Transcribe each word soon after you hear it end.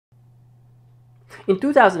In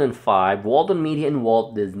 2005, Walden Media and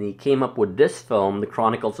Walt Disney came up with this film, The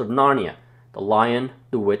Chronicles of Narnia, The Lion,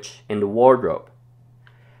 the Witch, and the Wardrobe.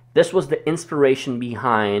 This was the inspiration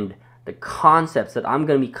behind the concepts that I'm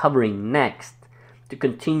going to be covering next to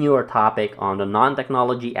continue our topic on the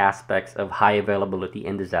non-technology aspects of high availability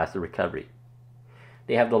and disaster recovery.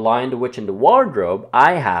 They have The Lion, the Witch, and the Wardrobe.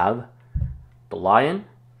 I have The Lion,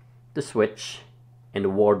 the Switch, and the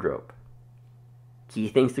Wardrobe. Key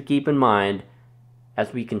things to keep in mind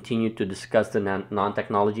as we continue to discuss the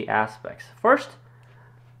non-technology aspects. First,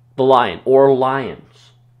 the lion or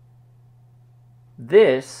lions.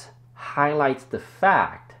 This highlights the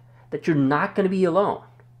fact that you're not going to be alone.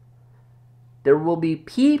 There will be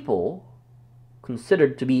people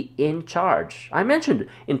considered to be in charge. I mentioned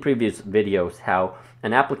in previous videos how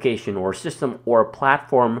an application or system or a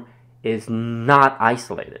platform is not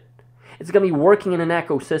isolated. It's going to be working in an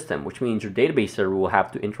ecosystem, which means your database server will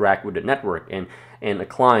have to interact with the network and a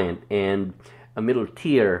client and a middle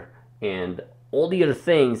tier and all the other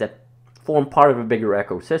things that form part of a bigger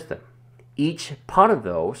ecosystem. Each part of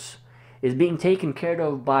those is being taken care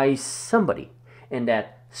of by somebody, and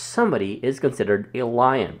that somebody is considered a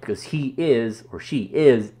lion because he is or she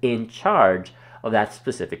is in charge of that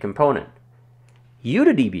specific component. You,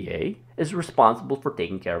 the DBA, is responsible for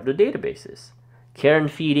taking care of the databases. Care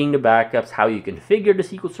and feeding the backups, how you configure the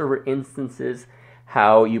SQL Server instances,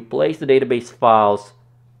 how you place the database files.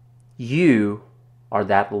 You are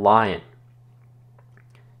that lion.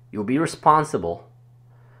 You'll be responsible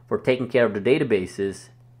for taking care of the databases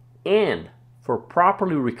and for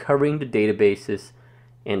properly recovering the databases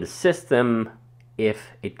and the system if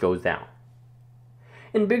it goes down.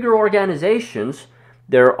 In bigger organizations,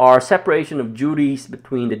 there are separation of duties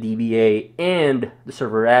between the DBA and the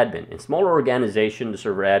server admin. In smaller organizations, the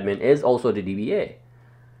server admin is also the DBA.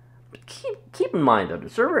 But keep in mind though, the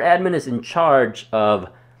server admin is in charge of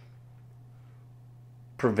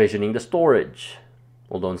provisioning the storage.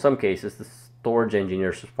 Although in some cases, the storage engineer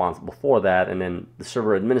is responsible for that, and then the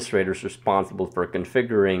server administrator is responsible for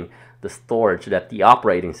configuring the storage so that the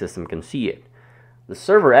operating system can see it. The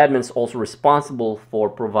server admin is also responsible for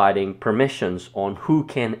providing permissions on who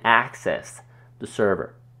can access the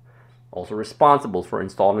server. Also responsible for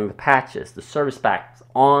installing the patches, the service packs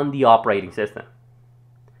on the operating system.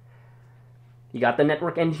 You got the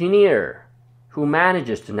network engineer who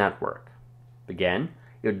manages the network. Again,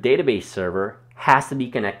 your database server has to be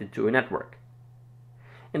connected to a network.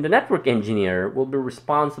 And the network engineer will be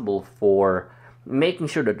responsible for making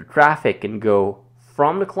sure that the traffic can go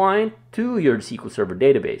from the client to your SQL Server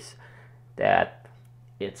database, that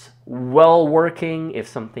it's well working. If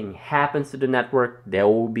something happens to the network, they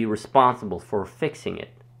will be responsible for fixing it.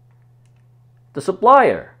 The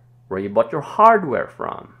supplier, where you bought your hardware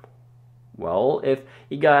from. Well, if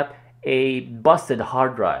you got a busted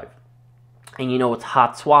hard drive and you know it's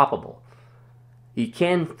hot swappable, you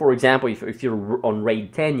can, for example, if you're on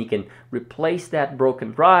RAID 10, you can replace that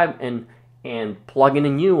broken drive and plug in a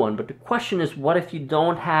new one. But the question is, what if you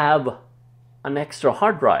don't have an extra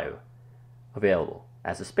hard drive available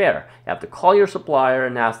as a spare? You have to call your supplier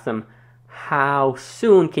and ask them, how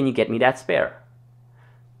soon can you get me that spare?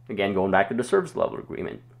 Again, going back to the service level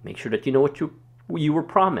agreement, make sure that you know what you were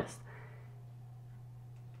promised.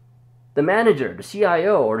 The manager, the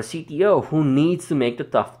CIO, or the CTO who needs to make the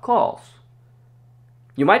tough calls.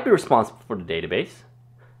 You might be responsible for the database.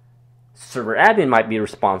 Server admin might be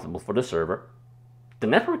responsible for the server. The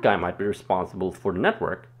network guy might be responsible for the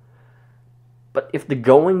network. But if the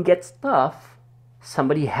going gets tough,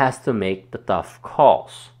 somebody has to make the tough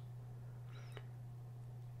calls.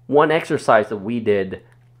 One exercise that we did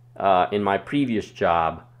in my previous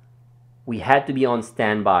job, we had to be on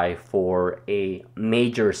standby for a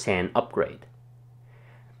major SAN upgrade.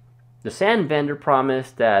 The SAN vendor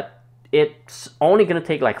promised that it's only going to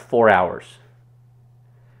take like 4 hours.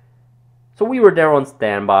 So we were there on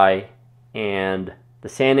standby, and the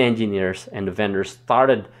SAN engineers and the vendors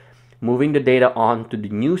started moving the data onto the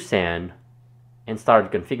new SAN and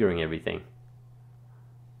started configuring everything.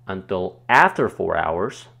 Until after 4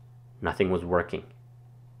 hours, nothing was working.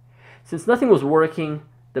 Since nothing was working,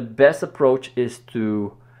 the best approach is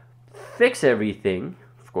to fix everything.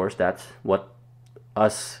 Of course, that's what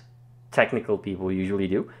us technical people usually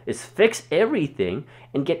do, is fix everything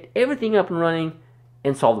and get everything up and running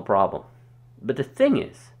and solve the problem. But the thing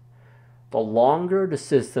is, the longer the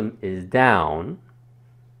system is down,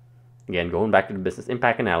 again, going back to the business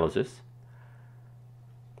impact analysis,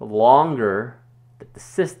 the longer that the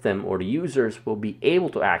system or the users will be able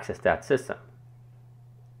to access that system.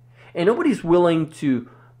 And nobody's willing to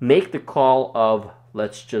make the call of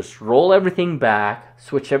let's just roll everything back,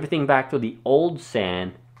 switch everything back to the old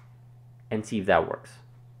SAN, and see if that works.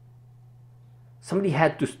 Somebody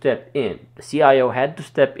had to step in. The CIO had to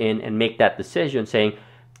step in and make that decision, saying,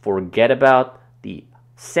 forget about the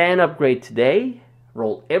SAN upgrade today,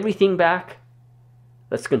 roll everything back,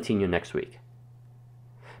 let's continue next week.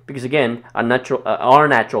 Because again, our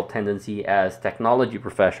natural tendency as technology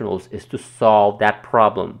professionals is to solve that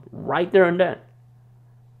problem right there and then.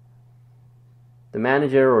 The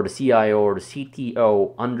manager or the CIO or the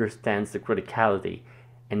CTO understands the criticality,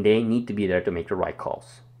 and they need to be there to make the right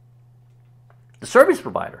calls. The service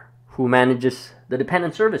provider who manages the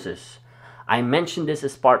dependent services. I mentioned this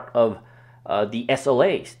as part of the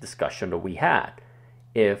SLAs discussion that we had.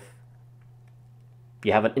 If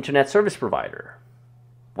you have an internet service provider,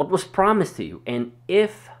 what was promised to you? And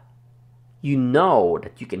if you know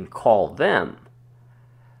that you can call them,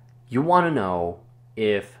 you want to know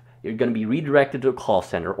if you're going to be redirected to a call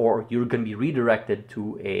center or you're going to be redirected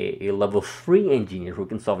to a level 3 engineer who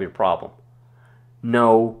can solve your problem.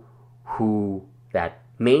 Know who that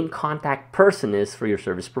main contact person is for your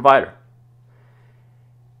service provider.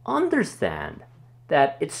 Understand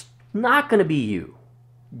that it's not going to be you,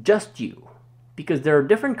 just you, because there are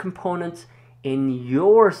different components in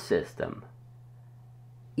your system.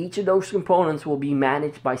 Each of those components will be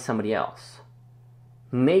managed by somebody else.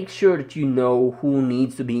 Make sure that you know who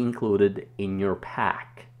needs to be included in your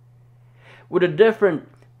pack. With the different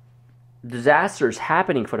disasters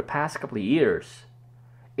happening for the past couple of years,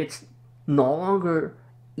 it's no longer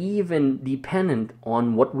even dependent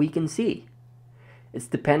on what we can see. It's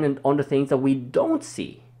dependent on the things that we don't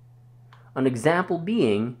see. An example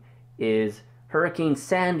being is Hurricane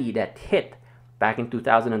Sandy that hit back in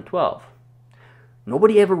 2012.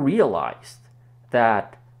 Nobody ever realized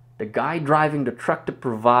that the guy driving the truck to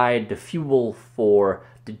provide the fuel for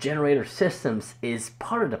the generator systems is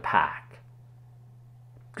part of the pack.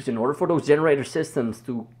 Because in order for those generator systems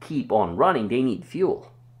to keep on running, they need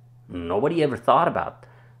fuel. Nobody ever thought about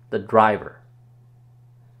the driver.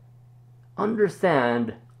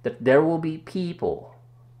 Understand that there will be people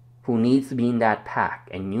who needs to be in that pack,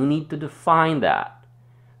 and you need to define that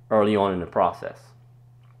early on in the process.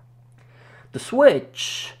 The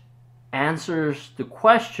switch answers the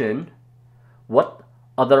question, what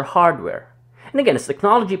other hardware? And again, as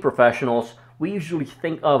technology professionals, we usually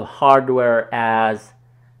think of hardware as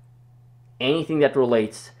anything that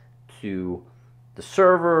relates to the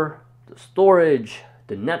server, the storage,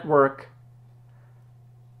 the network.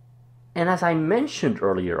 And as I mentioned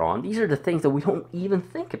earlier on, these are the things that we don't even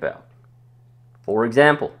think about. For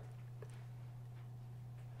example,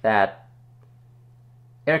 that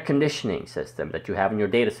air conditioning system that you have in your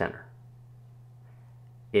data center.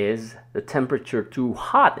 Is the temperature too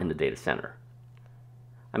hot in the data center?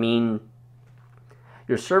 I mean,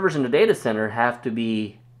 your servers in the data center have to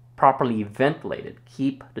be properly ventilated.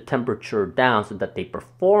 Keep the temperature down so that they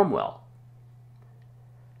perform well.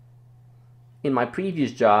 In my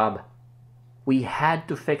previous job, we had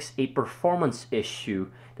to fix a performance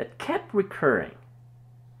issue that kept recurring.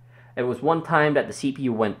 It was one time that the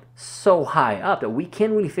CPU went so high up that we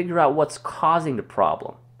can't really figure out what's causing the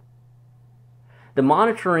problem. The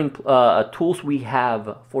monitoring tools we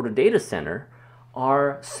have for the data center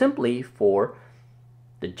are simply for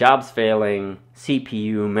the jobs failing,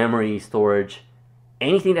 CPU, memory, storage,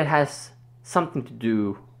 anything that has something to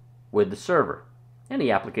do with the server and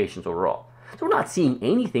the applications overall. So we're not seeing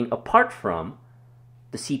anything apart from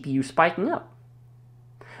the CPU spiking up.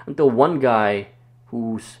 Until one guy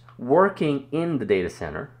who's working in the data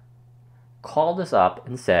center called us up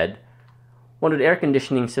and said one of the air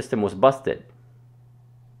conditioning system was busted.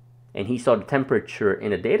 And he saw the temperature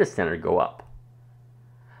in the data center go up.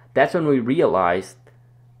 That's when we realized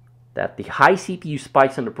that the high CPU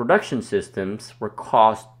spikes on the production systems were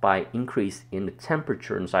caused by increase in the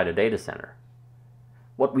temperature inside the data center.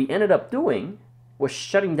 What we ended up doing was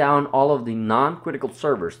shutting down all of the non-critical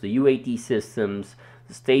servers, the UAT systems,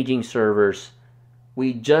 the staging servers.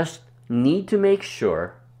 We just need to make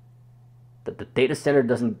sure that the data center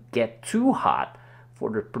doesn't get too hot for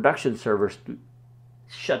the production servers to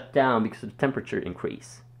shut down because of the temperature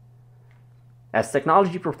increase. As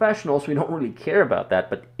technology professionals, we don't really care about that,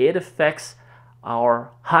 but it affects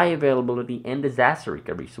our high availability and disaster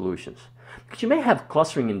recovery solutions. Because you may have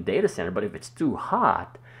clustering in the data center, but if it's too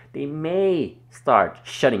hot, they may start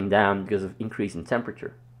shutting down because of increase in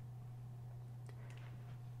temperature.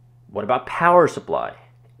 What about power supply?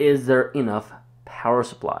 Is there enough power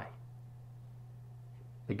supply?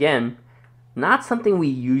 Again, not something we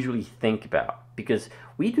usually think about because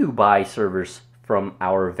we do buy servers from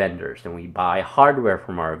our vendors and we buy hardware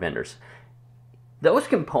from our vendors. Those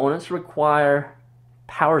components require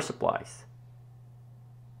power supplies.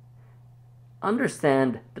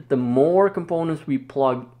 Understand that the more components we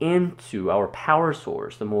plug into our power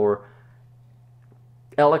source, the more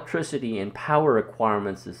electricity and power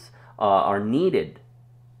requirements are needed.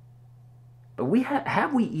 But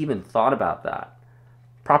have we even thought about that?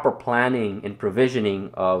 Proper planning and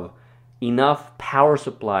provisioning of enough power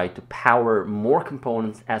supply to power more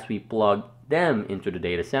components as we plug them into the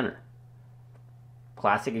data center.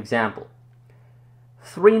 Classic example,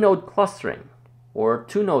 3-node clustering or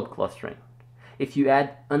 2-node clustering. If you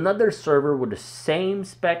add another server with the same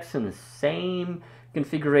specs and the same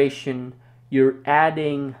configuration, you're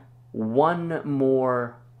adding one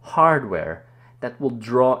more hardware that will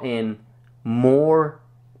draw in more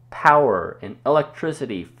power and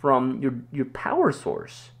electricity from your power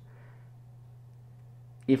source.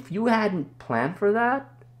 If you hadn't planned for that,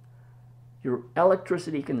 your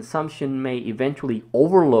electricity consumption may eventually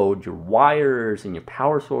overload your wires and your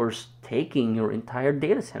power source, taking your entire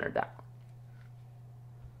data center down.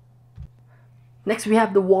 Next, we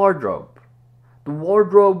have the wardrobe. The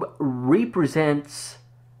wardrobe represents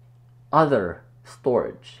other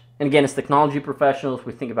storage. And again, as technology professionals,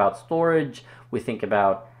 we think about storage, we think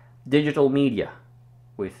about digital media,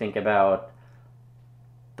 we think about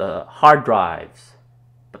the hard drives,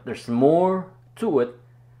 but there's more to it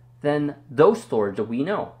than those storage that we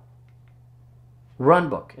know.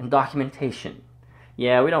 Runbook and documentation.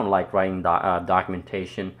 Yeah, we don't like writing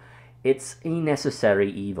documentation. It's a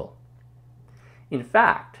necessary evil. In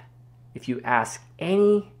fact, if you ask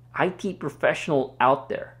any IT professional out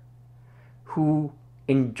there who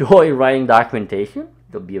enjoy writing documentation,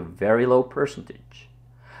 there'll be a very low percentage.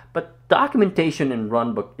 But documentation in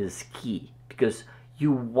Runbook is key because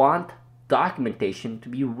you want documentation to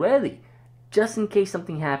be ready just in case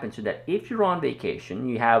something happens, so that if you're on vacation,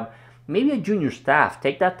 you have maybe a junior staff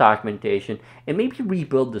take that documentation and maybe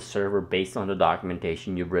rebuild the server based on the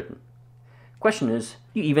documentation you've written. Question is,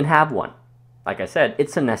 do you even have one? Like I said,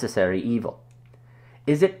 it's a necessary evil.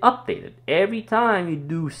 Is it updated every time you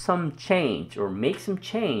do some change or make some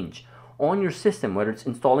change on your system, whether it's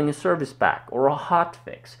installing a service pack or a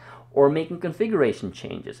hotfix or making configuration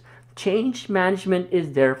changes? Change management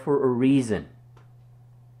is there for a reason.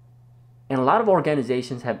 And a lot of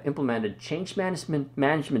organizations have implemented change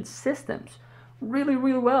management systems really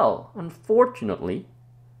well. Unfortunately,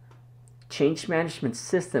 change management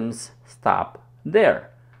systems stop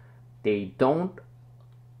there. They don't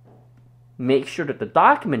make sure that the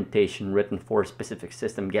documentation written for a specific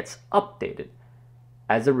system gets updated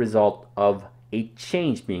as a result of a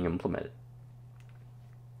change being implemented.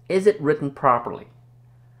 Is it written properly?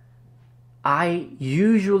 I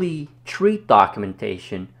usually treat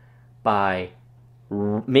documentation by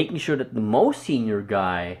making sure that the most senior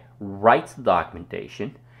guy writes the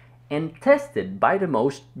documentation and tested by the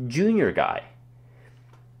most junior guy.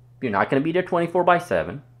 You're not going to be there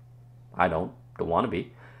 24/7. I don't want to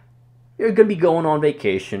be. You're going to be going on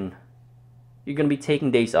vacation. You're going to be taking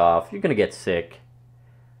days off. You're going to get sick.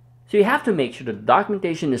 So you have to make sure that the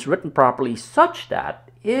documentation is written properly such that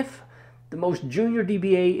if the most junior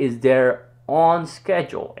DBA is there on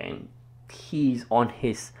schedule and he's on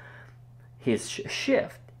his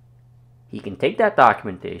shift, he can take that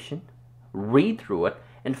documentation, read through it,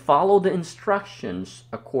 and follow the instructions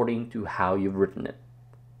according to how you've written it.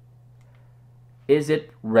 Is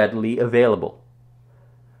it readily available?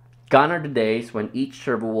 Gone are the days when each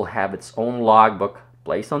server will have its own logbook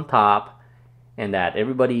placed on top, and that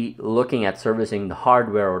everybody looking at servicing the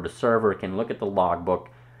hardware or the server can look at the logbook,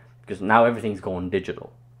 because now everything's going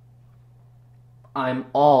digital. I'm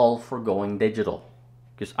all for going digital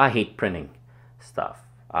because I hate printing stuff.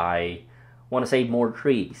 I want to save more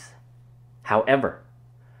trees. However,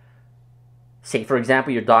 say for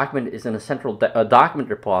example your document is in a central document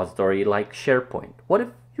repository like SharePoint. What if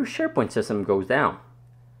your SharePoint system goes down?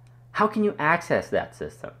 How can you access that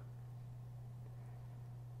system?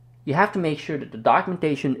 You have to make sure that the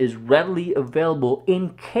documentation is readily available in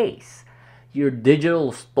case your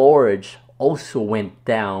digital storage also went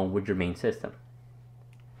down with your main system.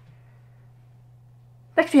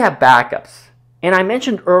 Next, we have backups. And I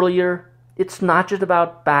mentioned earlier, it's not just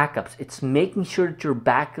about backups. It's making sure that your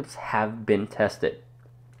backups have been tested.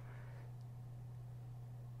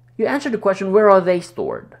 You answered the question, where are they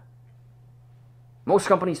stored? Most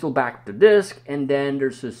companies will back up the disk, and then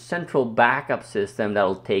there's a central backup system that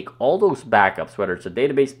will take all those backups, whether it's a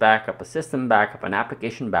database backup, a system backup, an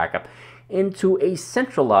application backup, into a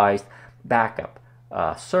centralized backup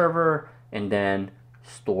server and then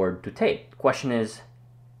stored to tape. The question is,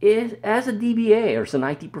 as a DBA or as an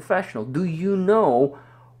IT professional, do you know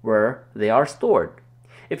where they are stored.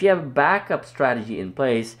 If you have a backup strategy in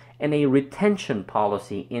place and a retention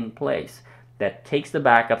policy in place that takes the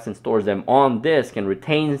backups and stores them on disk and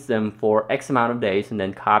retains them for X amount of days and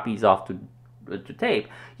then copies off to tape,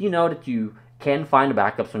 you know that you can find the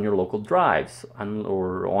backups on your local drives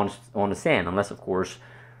or on the SAN, unless of course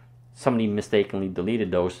somebody mistakenly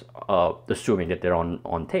deleted those, assuming that they're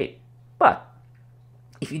on tape. But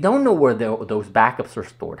if you don't know where those backups are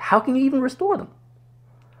stored, how can you even restore them?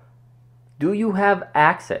 Do you have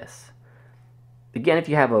access? Again, if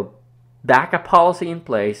you have a backup policy in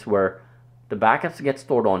place where the backups get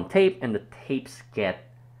stored on tape and the tapes get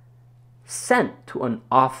sent to an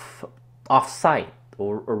off-site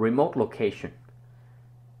or a remote location.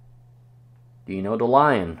 Do you know the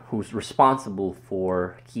lion who's responsible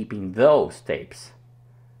for keeping those tapes?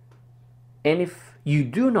 And if you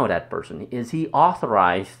do know that person, is he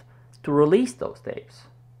authorized to release those tapes?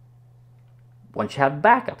 Once you have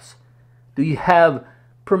backups, do you have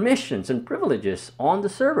permissions and privileges on the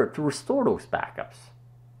server to restore those backups?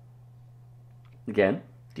 Again,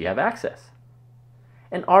 do you have access?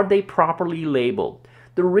 And are they properly labeled?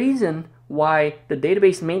 The reason why the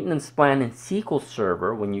database maintenance plan in SQL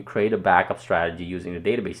Server, when you create a backup strategy using the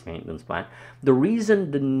database maintenance plan, the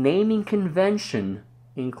reason the naming convention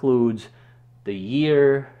includes the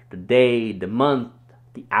year, the day, the month,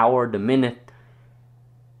 the hour, the minute,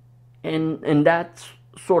 and that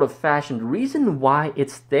sort of fashion, the reason why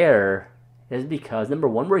it's there is because, number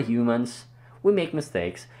one, we're humans, we make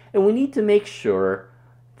mistakes, and we need to make sure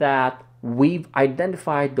that we've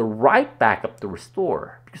identified the right backup to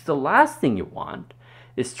restore. Because the last thing you want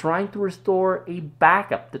is trying to restore a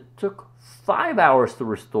backup that took 5 hours to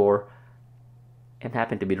restore and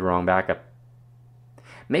happened to be the wrong backup.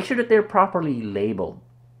 Make sure that they're properly labeled,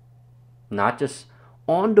 not just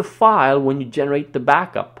on the file when you generate the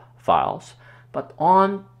backup files, but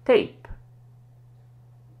on tape.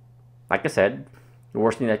 Like I said, the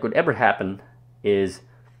worst thing that could ever happen is,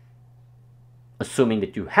 assuming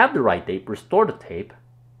that you have the right tape, restore the tape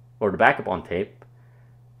or the backup on tape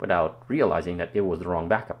without realizing that it was the wrong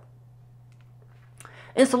backup.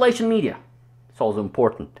 Installation media is also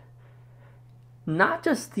important. Not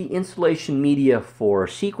just the installation media for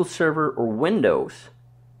SQL Server or Windows,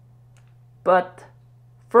 but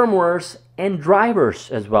firmwares and drivers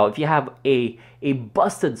as well. If you have a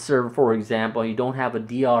busted server, for example, you don't have a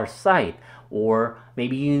DR site, or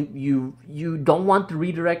maybe you don't want to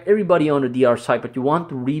redirect everybody on the DR site, but you want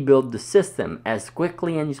to rebuild the system as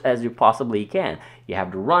quickly as you possibly can. You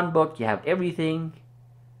have the run book, you have everything,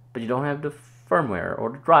 but you don't have the firmware or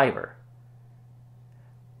the driver.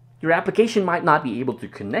 Your application might not be able to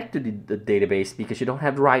connect to the database because you don't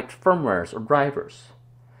have the right firmwares or drivers.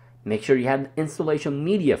 Make sure you have installation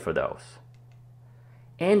media for those.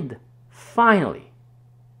 And finally,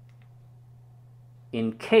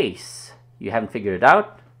 in case you haven't figured it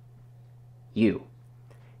out, your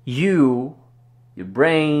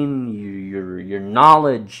brain, your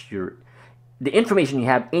knowledge, the information you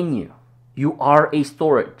have in you, you are a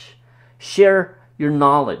storage. Share your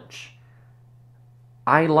knowledge.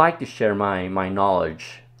 I like to share my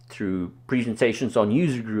knowledge through presentations on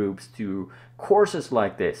user groups, to courses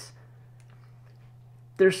like this.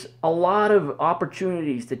 There's a lot of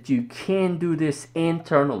opportunities that you can do this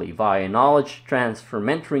internally via knowledge transfer,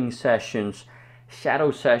 mentoring sessions,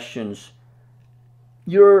 shadow sessions.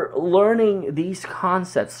 You're learning these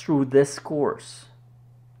concepts through this course.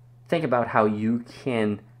 Think about how you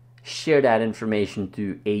can share that information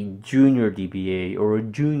to a junior DBA or a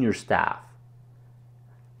junior staff.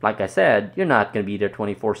 Like I said, you're not going to be there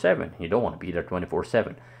 24/7. You don't want to be there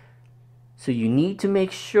 24/7. So you need to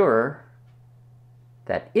make sure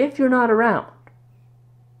that if you're not around,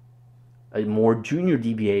 a more junior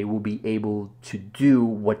DBA will be able to do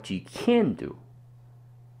what you can do.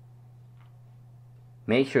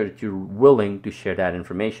 Make sure that you're willing to share that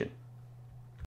information.